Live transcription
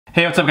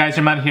Hey, what's up guys,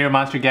 I'm Matt here,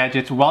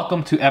 Monstergadgets.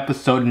 Welcome to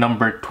episode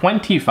number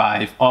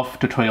 25 of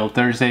Tutorial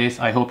Thursdays.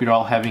 I hope you're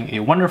all having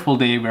a wonderful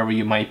day wherever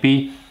you might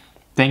be.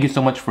 Thank you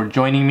so much for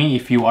joining me.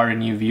 If you are a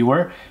new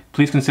viewer,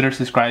 please consider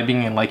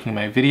subscribing and liking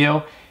my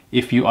video.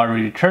 If you are a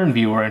return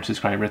viewer and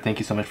subscriber, thank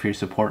you so much for your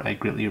support. I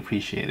greatly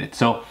appreciate it.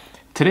 So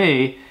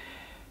today's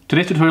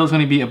tutorial is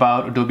going to be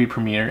about Adobe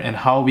Premiere and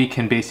how we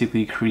can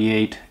basically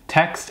create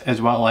text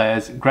as well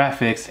as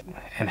graphics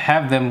and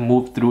have them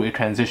move through a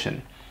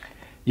transition.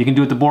 You can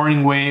do it the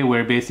boring way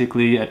where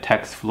basically a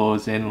text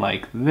flows in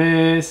like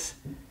this,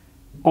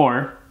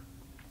 or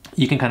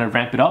you can kind of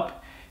ramp it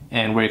up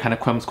and where it kind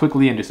of comes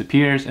quickly and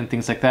disappears and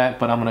things like that.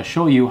 But I'm going to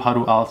show you how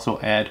to also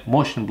add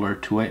motion blur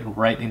to it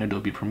right in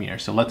Adobe Premiere.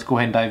 So let's go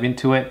ahead and dive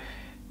into it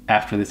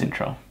after this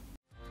intro.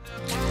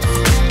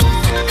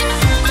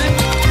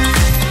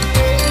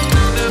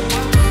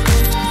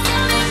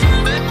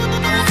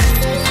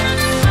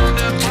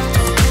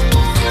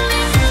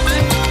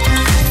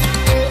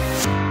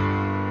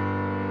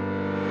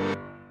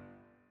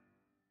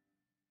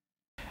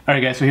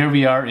 Alright guys, so here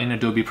we are in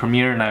Adobe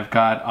Premiere and I've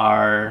got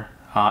our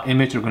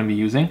image we're going to be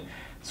using.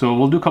 So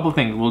we'll do a couple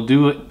things. We'll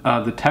do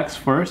the text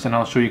first and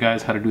I'll show you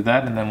guys how to do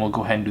that, and then we'll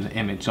go ahead and do the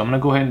image. So I'm going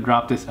to go ahead and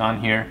drop this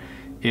on here.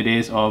 It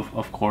is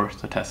of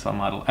course, the Tesla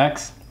Model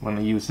X. I'm going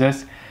to use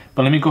this.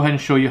 But let me go ahead and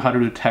show you how to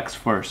do text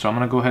first. So I'm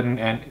going to go ahead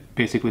and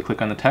basically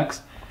click on the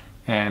text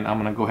and I'm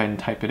going to go ahead and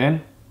type it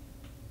in.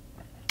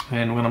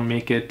 And we're going to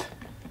make it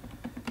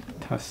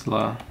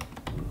Tesla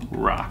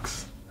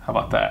rocks. How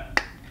about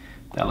that?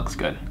 That looks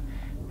good.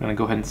 We're gonna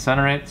go ahead and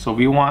center it. So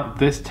we want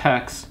this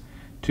text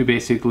to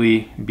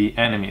basically be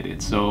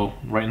animated. So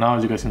right now,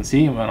 as you guys can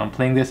see, when I'm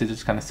playing this, it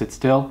just kind of sits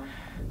still.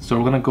 So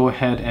we're gonna go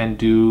ahead and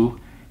do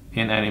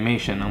an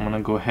animation. I'm gonna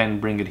go ahead and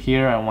bring it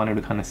here. I want it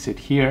to kind of sit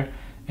here.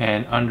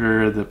 And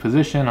under the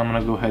position, I'm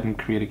gonna go ahead and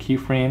create a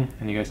keyframe.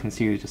 And you guys can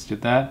see I just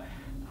did that.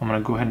 I'm gonna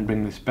go ahead and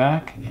bring this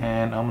back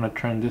and I'm gonna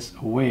turn this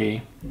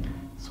away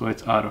so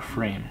it's out of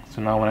frame.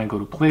 So now when I go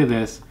to play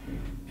this,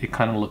 it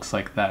kind of looks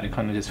like that. It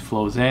kind of just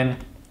flows in.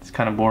 It's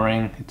kind of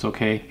boring, it's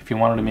okay. If you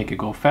wanted to make it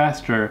go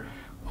faster,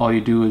 all you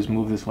do is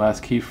move this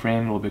last keyframe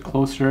a little bit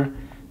closer,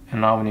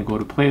 and now when you go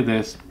to play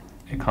this,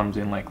 it comes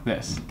in like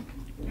this.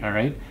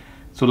 Alright,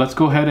 so let's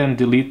go ahead and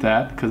delete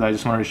that because I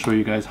just wanted to show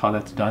you guys how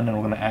that's done, and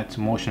we're going to add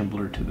some motion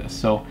blur to this.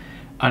 So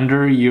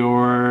under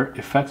your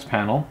effects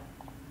panel,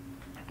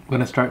 we're going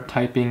to start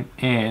typing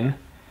in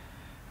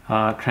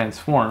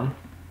transform,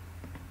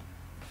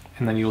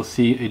 and then you'll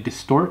see a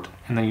distort,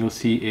 and then you'll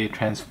see a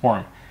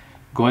transform.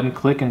 Go ahead and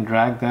click and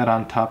drag that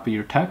on top of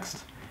your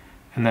text,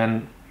 and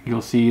then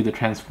you'll see the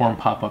transform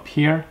pop up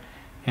here.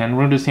 And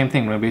we're gonna do the same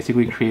thing. We're gonna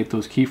basically create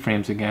those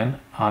keyframes again,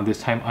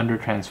 this time under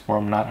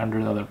transform, not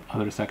under the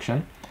other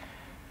section.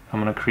 I'm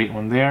gonna create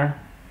one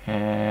there,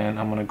 and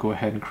I'm gonna go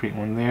ahead and create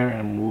one there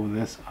and move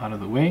this out of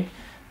the way.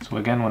 So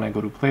again, when I go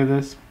to play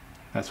this,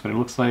 that's what it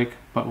looks like,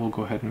 but we'll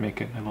go ahead and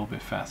make it a little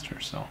bit faster.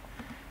 So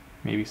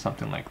maybe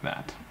something like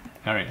that.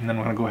 All right, and then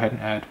we're gonna go ahead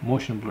and add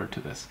motion blur to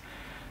this.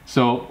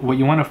 So what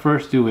you want to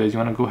first do is you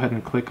want to go ahead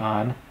and click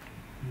on,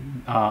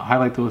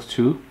 highlight those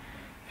two,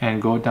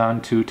 and go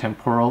down to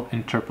temporal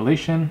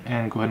interpolation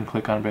and go ahead and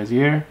click on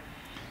Bezier.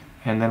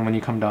 And then when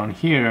you come down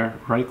here,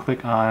 right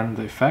click on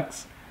the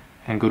effects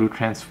and go to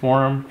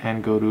transform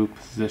and go to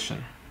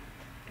position.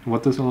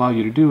 What this will allow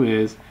you to do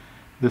is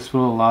this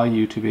will allow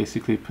you to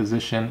basically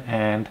position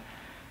and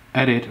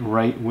edit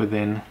right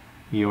within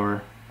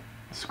your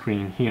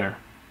screen here.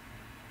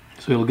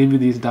 So it'll give you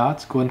these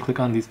dots. Go ahead and click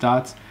on these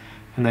dots,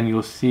 and then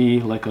you'll see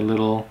like a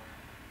little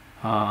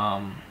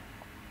I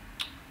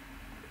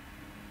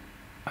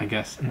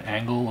guess an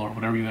angle or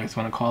whatever you guys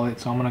want to call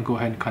it. So I'm gonna go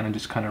ahead and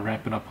kind of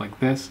ramp it up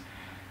like this,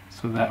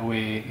 so that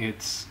way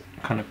it's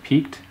kind of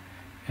peaked,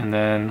 and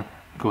then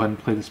go ahead and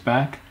play this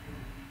back,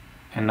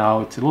 and now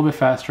it's a little bit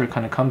faster. It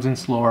kind of comes in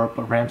slower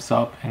but ramps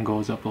up and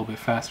goes up a little bit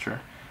faster.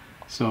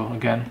 So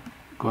again,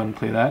 go ahead and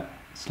play that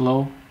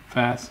slow,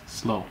 fast,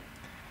 slow.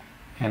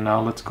 And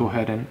now let's go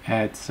ahead and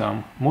add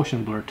some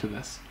motion blur to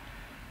this.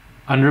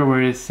 Under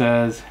where it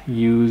says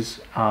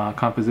use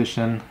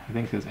composition, I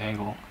think it says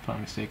angle if I'm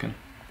not mistaken.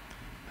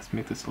 Let's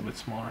make this a little bit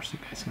smaller so you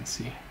guys can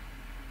see.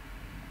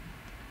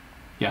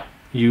 Yeah,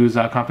 use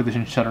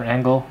composition shutter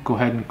angle. Go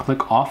ahead and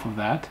click off of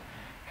that,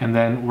 and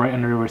then right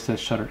under where it says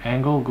shutter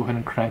angle, go ahead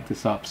and crank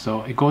this up.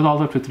 So it goes all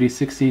the way up to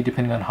 360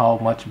 depending on how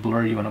much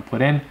blur you want to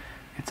put in.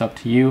 It's up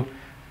to you.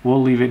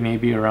 We'll leave it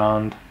maybe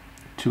around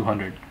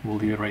 200. We'll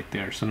leave it right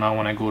there. So now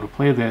when I go to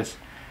play this,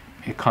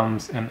 it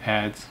comes and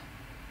adds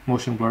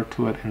motion blur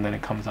to it, and then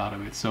it comes out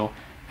of it. So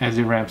as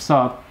it ramps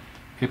up,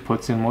 it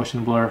puts in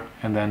motion blur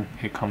and then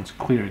it comes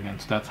clear again.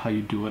 So that's how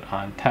you do it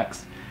on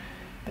text.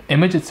 The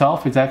image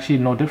itself is actually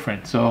no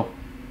different. So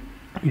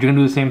you're gonna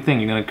do the same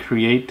thing. You're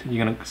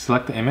gonna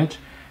select the image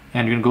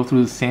and you're gonna go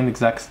through the same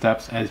exact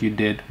steps as you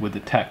did with the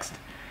text.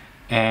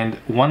 And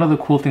one of the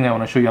cool things I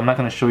want to show you, I'm not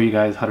going to show you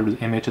guys how to do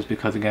the image just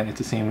because again it's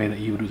the same way that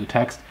you would do the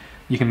text.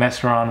 You can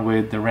mess around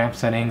with the ramp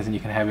settings and you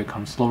can have it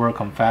come slower,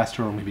 come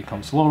faster, or maybe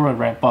come slower,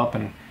 ramp up,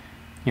 and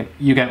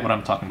you get what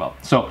I'm talking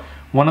about. So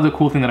one other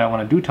cool thing that I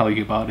want to tell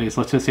you about is,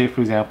 let's just say,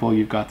 for example,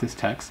 you've got this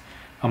text.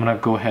 I'm going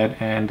to go ahead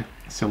and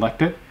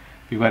select it.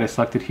 You've got it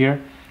selected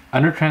here.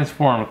 Under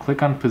transform,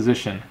 click on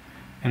position,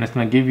 and it's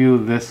going to give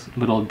you this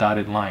little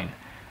dotted line.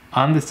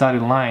 On this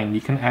dotted line,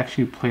 you can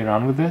actually play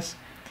around with this,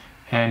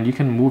 and you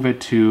can move it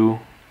to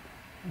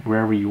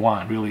wherever you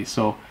want, really.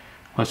 So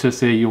let's just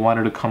say you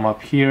wanted to come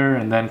up here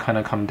and then kind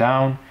of come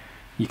down.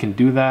 You can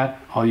do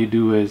that. All you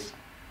do is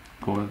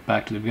go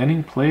back to the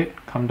beginning, play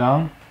it, come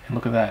down, and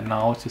look at that.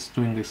 Now it's just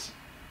doing this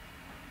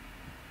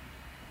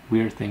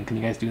weird thing. Can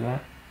you guys do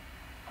that?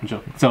 I'm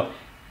joking. So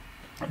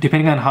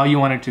depending on how you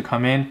want it to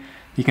come in,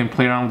 you can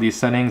play around with these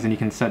settings and you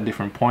can set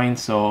different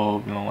points.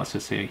 So, you know, let's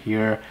just say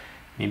here,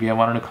 maybe I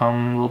wanted to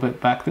come a little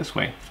bit back this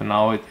way. So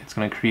now it's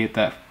going to create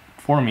that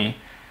for me.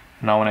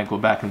 And now when I go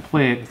back and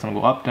play it, it's going to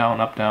go up,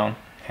 down,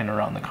 and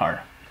around the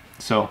car.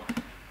 So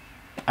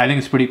I think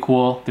it's pretty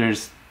cool.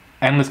 There's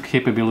endless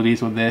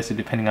capabilities with this,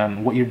 depending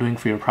on what you're doing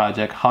for your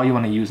project, how you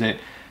want to use it.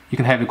 You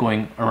can have it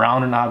going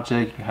around an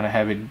object. You can kind of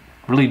have it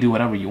really do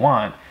whatever you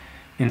want,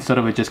 instead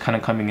of it just kind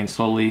of coming in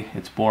slowly.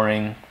 It's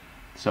boring.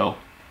 So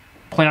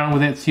play around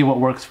with it, see what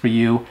works for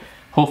you.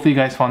 Hopefully you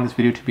guys found this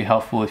video to be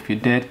helpful. If you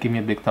did, give me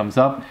a big thumbs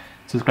up.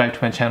 Subscribe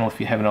to my channel if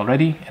you haven't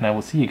already, and I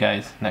will see you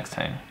guys next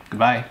time.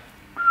 Goodbye.